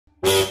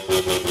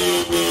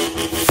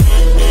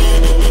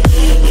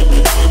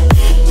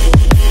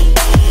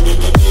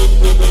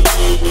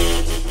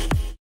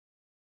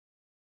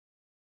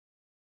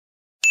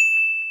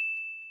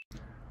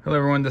Hello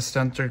everyone, this is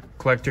Thunderstrike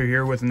Collector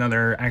here with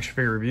another action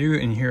figure review,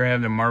 and here I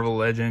have the Marvel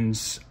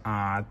Legends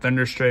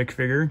Thunderstrike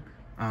figure,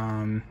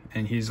 and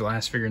he's the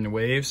last figure in the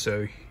wave.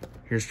 So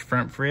here's the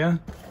front for you.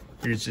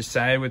 Here's the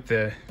side with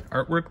the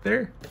artwork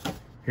there.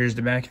 Here's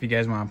the back if you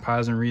guys want to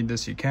pause and read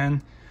this, you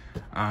can.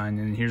 And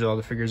then here's all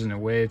the figures in the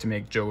wave to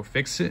make Joe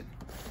fix it.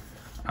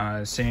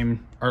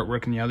 Same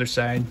artwork on the other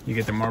side. You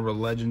get the Marvel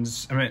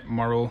Legends,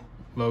 Marvel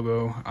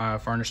logo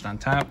varnished on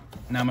top.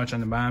 Not much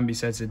on the bottom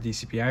besides the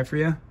DCPI for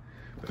you.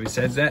 But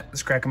besides that,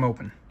 let's crack them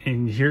open.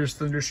 And here's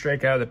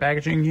Thunderstrike out of the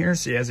packaging here.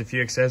 So he has a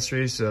few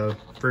accessories. So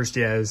first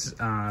he has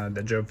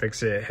the Joe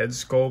Fix-It head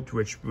sculpt,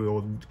 which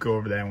we'll go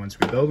over that once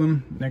we build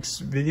him next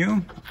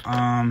video.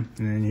 And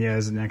then he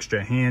has an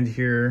extra hand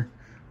here.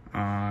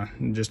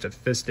 Just a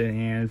fisted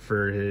hand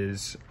for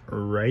his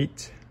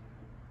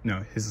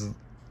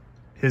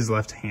his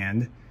left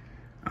hand.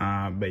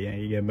 But yeah,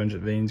 you get a bunch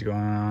of veins going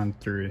on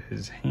through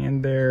his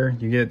hand there.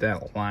 You get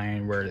that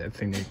line where I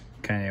think they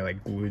kind of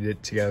like glued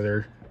it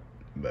together,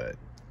 but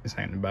it's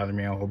not gonna bother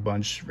me a whole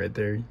bunch right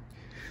there.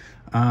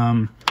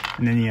 And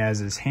then he has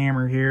his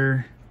hammer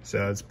here,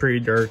 so it's pretty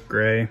dark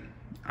gray.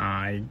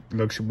 It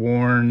looks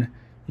worn.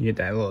 You get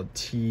that little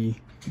T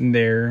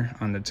there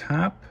on the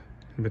top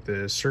with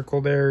the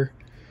circle there.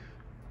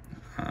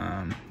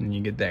 And you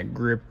get that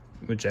grip,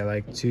 which I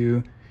like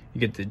too. You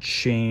get the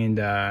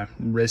chained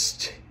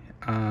wrist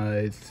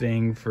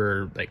thing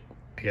for, like,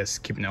 I guess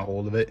keeping a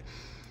hold of it.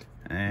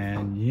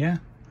 And yeah,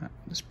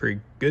 that's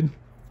pretty good.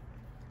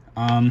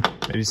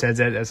 But besides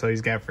that, that's all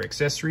he's got for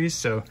accessories.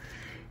 So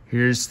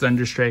here's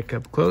Thunderstrike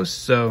up close.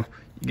 So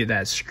you get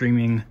that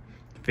screaming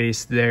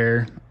face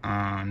there.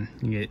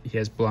 He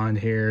has blonde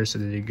hair, so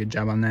they did a good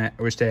job on that.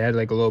 I wish they had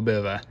like a little bit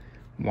of a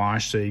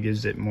wash so he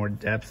gives it more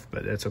depth,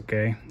 but that's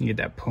okay. You get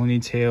that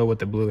ponytail with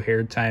the blue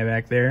hair tie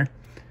back there.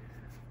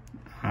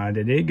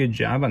 They did a good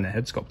job on the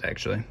head sculpt,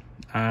 actually.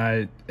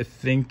 I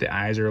think the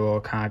eyes are a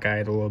little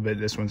cockeyed a little bit.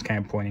 This one's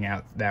kind of pointing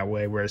out that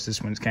way, whereas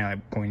this one's kind of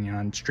like pointing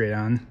on straight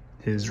on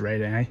his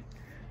right eye.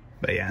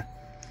 But yeah,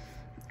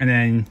 and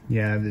then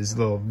you have this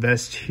little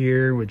vest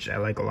here, which I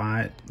like a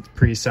lot. It's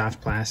pretty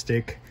soft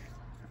plastic,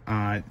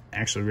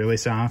 actually really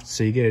soft.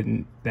 So you get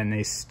that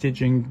nice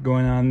stitching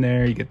going on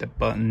there. You get the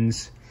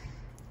buttons,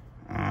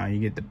 you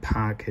get the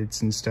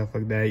pockets and stuff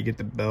like that. You get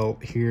the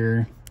belt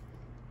here,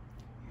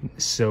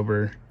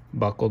 silver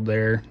buckled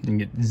there. You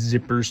get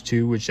zippers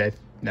too, which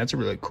that's a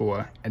really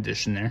cool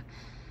addition there.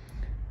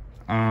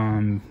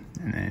 And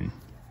then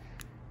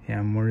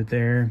yeah, more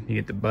there. You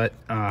get the butt.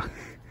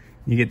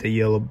 You get the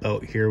yellow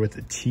belt here with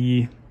the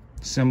T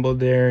symbol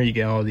there. You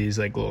get all these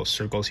like little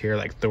circles here,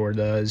 like Thor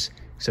does,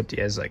 except he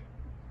has like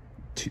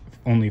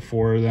only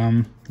 4 of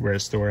them,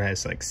 whereas Thor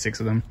has like 6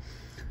 of them.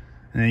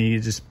 And then you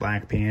get just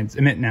black pants.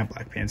 Not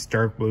black pants,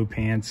 dark blue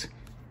pants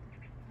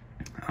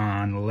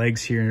on the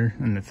legs here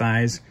and the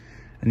thighs.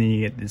 And then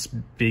you get this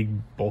big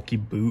bulky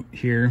boot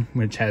here,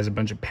 which has a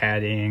bunch of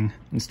padding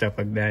and stuff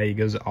like that. It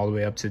goes all the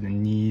way up to the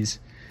knees.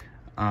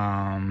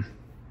 And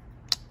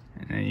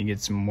then you get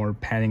some more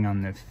padding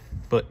on the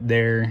foot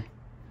there.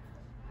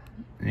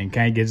 And it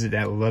kind of gives it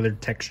that leather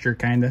texture,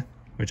 kind of,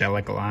 which I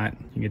like a lot.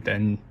 You get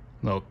that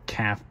little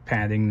calf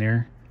padding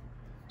there.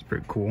 It's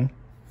pretty cool.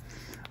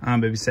 But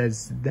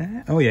besides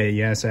that, oh yeah,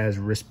 yes, it has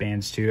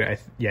wristbands too.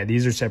 Yeah,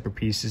 these are separate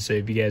pieces, so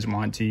if you guys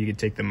want to, you could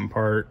take them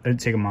apart, or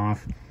take them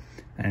off.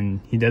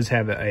 And he does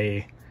have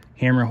a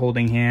hammer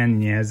holding hand,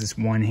 and he has this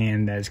one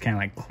hand that is kind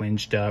of like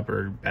clinched up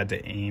or about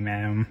to aim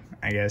at him,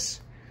 I guess.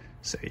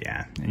 So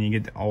yeah, and you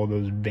get all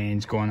those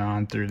veins going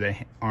on through the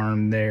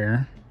arm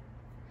there.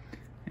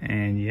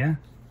 And yeah,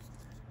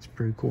 it's a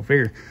pretty cool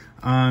figure.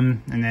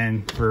 And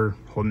then for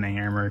holding the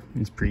hammer,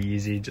 it's pretty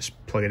easy.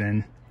 Just plug it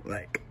in,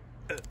 like,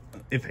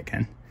 if I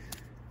can.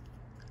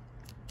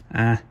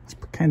 It's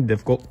kind of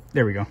difficult.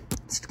 There we go.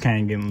 It's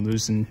kind of getting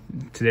loose, and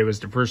today was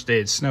the first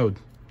day it snowed.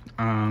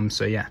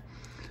 So yeah,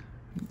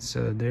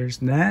 so there's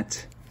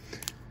that.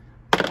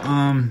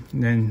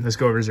 Then let's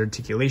go over his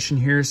articulation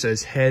here. So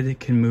his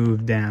head can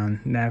move down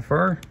that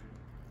far,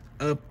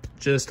 up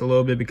just a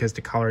little bit because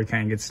the collar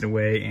kind of gets in the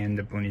way, and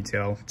the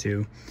ponytail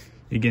too.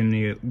 You get him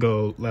to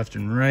go left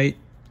and right,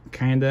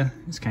 kinda.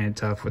 It's kind of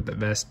tough with the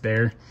vest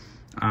there.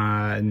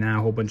 Now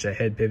a whole bunch of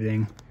head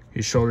pivoting.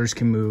 His shoulders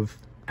can move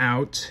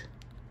out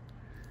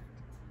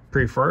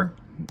pretty far,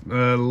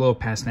 a little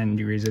past 90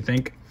 degrees, I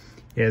think.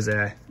 He has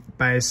a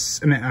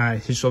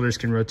his shoulders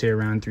can rotate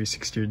around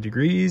 360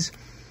 degrees.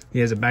 He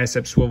has a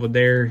bicep swivel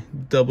there,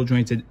 double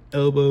jointed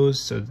elbows,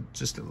 so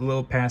just a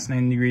little past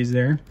 90 degrees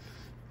there.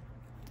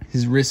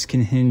 His wrists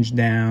can hinge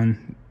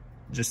down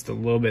just a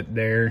little bit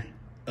there,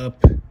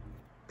 up,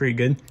 pretty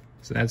good,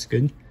 so that's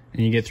good.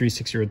 And you get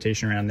 360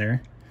 rotation around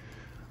there.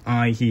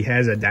 He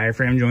has a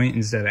diaphragm joint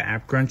instead of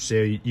ab crunch, so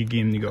you get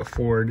him to go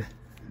forward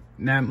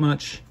that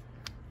much.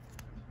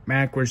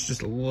 Backwards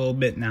just a little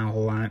bit, not a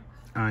whole lot.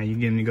 You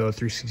get him to go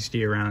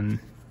 360 around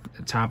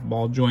the top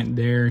ball joint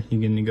there. You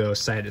get him to go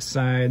side to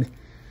side.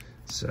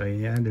 So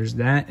yeah, there's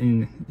that.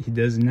 And he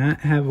does not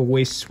have a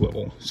waist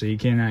swivel, so you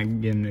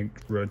cannot get him to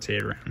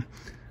rotate around.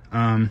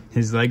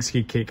 His legs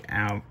can kick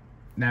out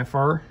that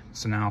far,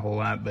 so not a whole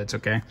lot, but it's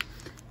okay.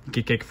 You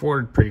can kick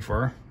forward pretty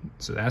far,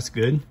 so that's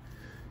good.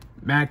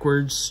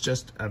 Backwards,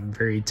 just a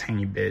very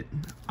tiny bit.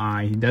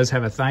 He does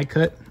have a thigh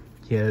cut.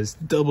 He has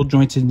double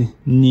jointed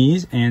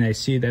knees, and I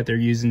see that they're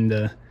using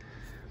the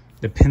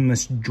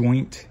pinless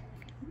joint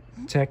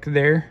tech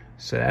there,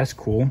 so that's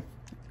cool.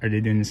 Are they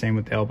doing the same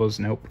with the elbows?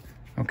 Nope.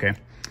 Okay.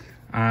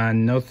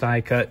 No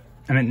thigh cut.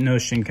 I meant no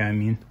shin cut, I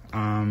mean.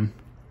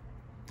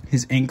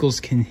 His ankles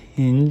can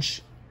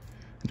hinge.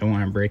 I don't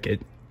want to break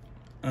it.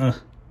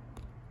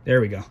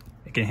 There we go.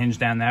 It can hinge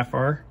down that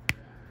far.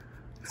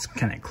 It's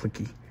kind of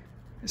clicky.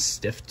 It's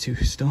stiff too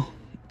still.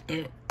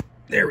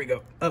 There we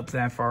go. Up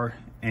that far,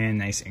 and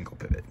nice ankle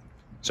pivot.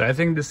 So I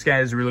think this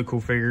guy is a really cool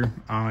figure.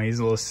 He's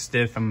a little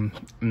stiff. I'm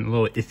a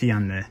little iffy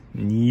on the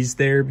knees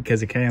there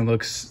because it kind of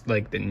looks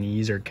like the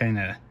knees are kind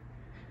of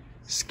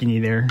skinny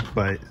there,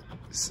 but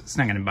it's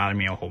not going to bother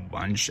me a whole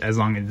bunch as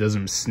long as it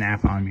doesn't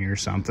snap on me or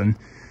something.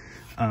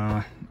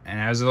 And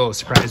I was a little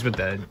surprised with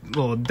the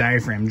little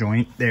diaphragm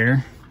joint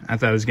there. I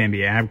thought it was going to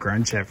be ab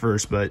crunch at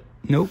first, but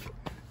nope.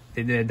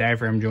 They did a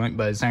diaphragm joint,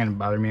 but it's not going to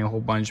bother me a whole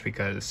bunch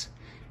because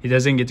he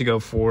doesn't get to go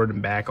forward and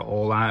back a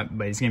whole lot,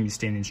 but he's going to be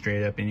standing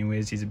straight up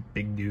anyways. He's a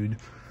big dude.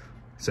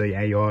 So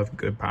yeah, you'll have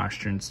good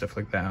posture and stuff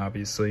like that,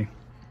 obviously.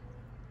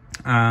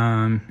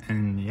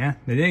 And yeah,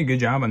 they did a good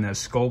job on the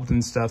sculpt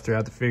and stuff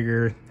throughout the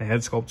figure. The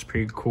head sculpt's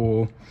pretty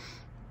cool.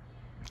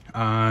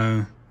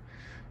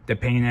 The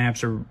paint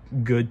apps are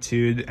good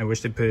too. I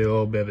wish they put a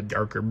little bit of a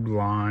darker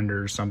blonde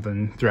or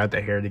something throughout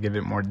the hair to give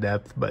it more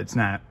depth, but it's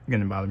not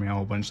gonna bother me a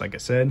whole bunch, like I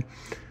said.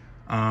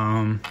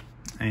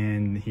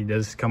 And he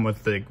does come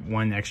with the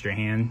one extra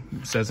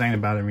hand, so it's not gonna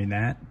bother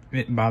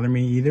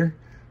me either.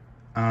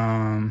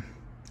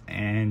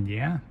 And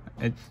yeah,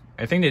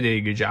 I think they did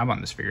a good job on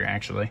this figure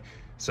actually.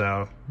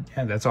 So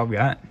yeah, that's all we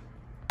got.